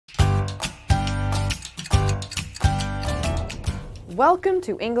Welcome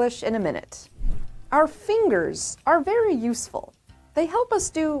to English in a Minute. Our fingers are very useful. They help us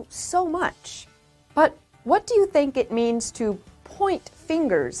do so much. But what do you think it means to point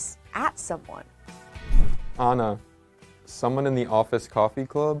fingers at someone? Anna, someone in the office coffee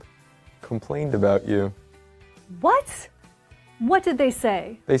club complained about you. What? What did they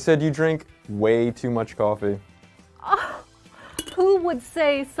say? They said you drink way too much coffee. Oh, who would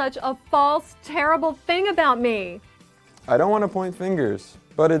say such a false, terrible thing about me? I don't want to point fingers,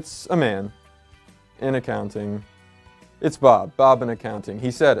 but it's a man. In accounting. It's Bob in accounting. He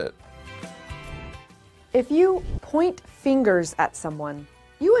said it. If you point fingers at someone,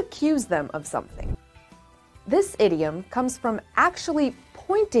 you accuse them of something. This idiom comes from actually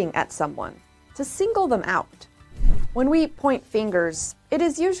pointing at someone, to single them out. When we point fingers, it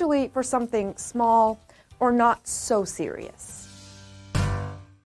is usually for something small or not so serious.